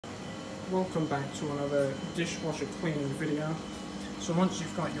welcome back to another dishwasher cleaning video. So once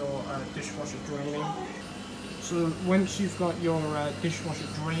you've got your dishwasher draining,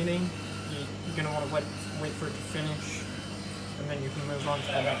 you're going to want to wait for it to finish, and then you can move on to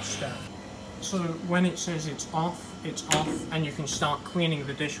the next step. So when it says it's off, and you can start cleaning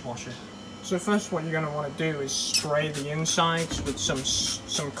the dishwasher. So first what you're going to want to do is spray the insides with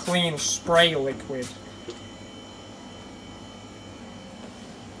some clean spray liquid.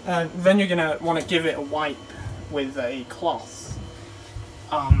 Then you're going to want to give it a wipe with a cloth.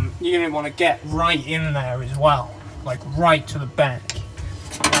 You're going to want to get right in there as well, like right to the back,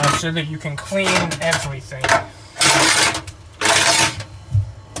 so that you can clean everything.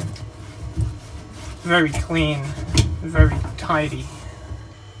 Very clean, very tidy.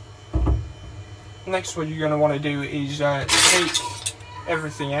 Next, what you're going to want to do is take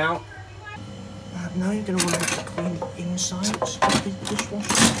everything out. Now you're going to want to clean the insides of the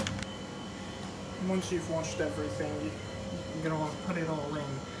dishwasher. And once you've washed everything, you're going to want to put it all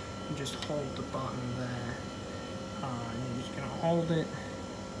in and just hold the button there. And you're just going to hold it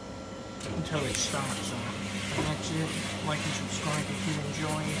until it starts on. And that's it. Like and subscribe if you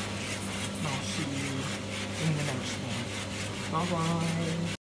enjoyed. And I'll see you in the next one. Bye bye.